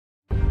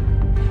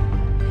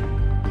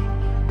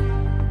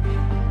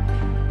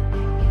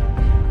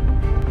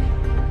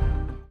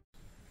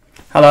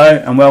Hello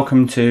and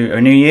welcome to a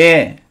new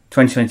year,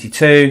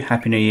 2022,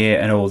 Happy New Year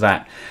and all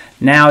that.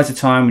 Now is the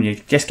time when you're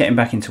just getting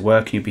back into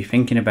work and you'll be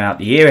thinking about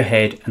the year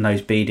ahead and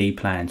those BD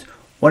plans.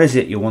 What is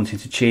it you're wanting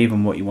to achieve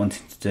and what you're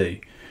wanting to do?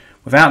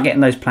 Without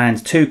getting those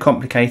plans too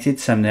complicated,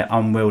 some they're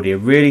unwieldy, a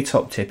really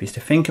top tip is to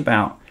think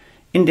about,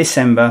 in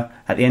December,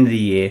 at the end of the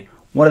year,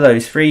 what are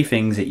those 3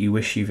 things that you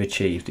wish you've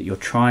achieved, that you're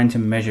trying to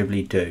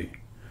measurably do?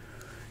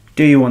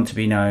 Do you want to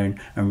be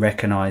known and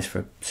recognised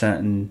for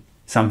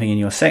something in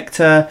your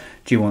sector?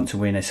 Do you want to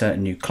win a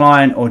certain new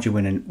client, or do you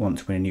want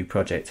to win a new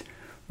project?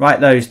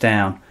 Write those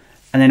down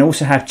and then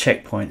also have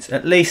checkpoints,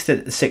 at least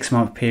at the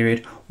 6-month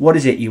period. What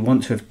is it you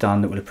want to have done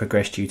that would have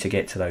progressed you to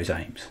get to those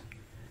aims?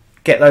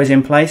 Get those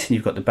in place and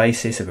you've got the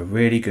basis of a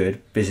really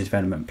good business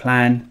development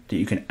plan that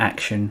you can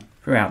action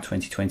throughout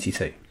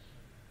 2022.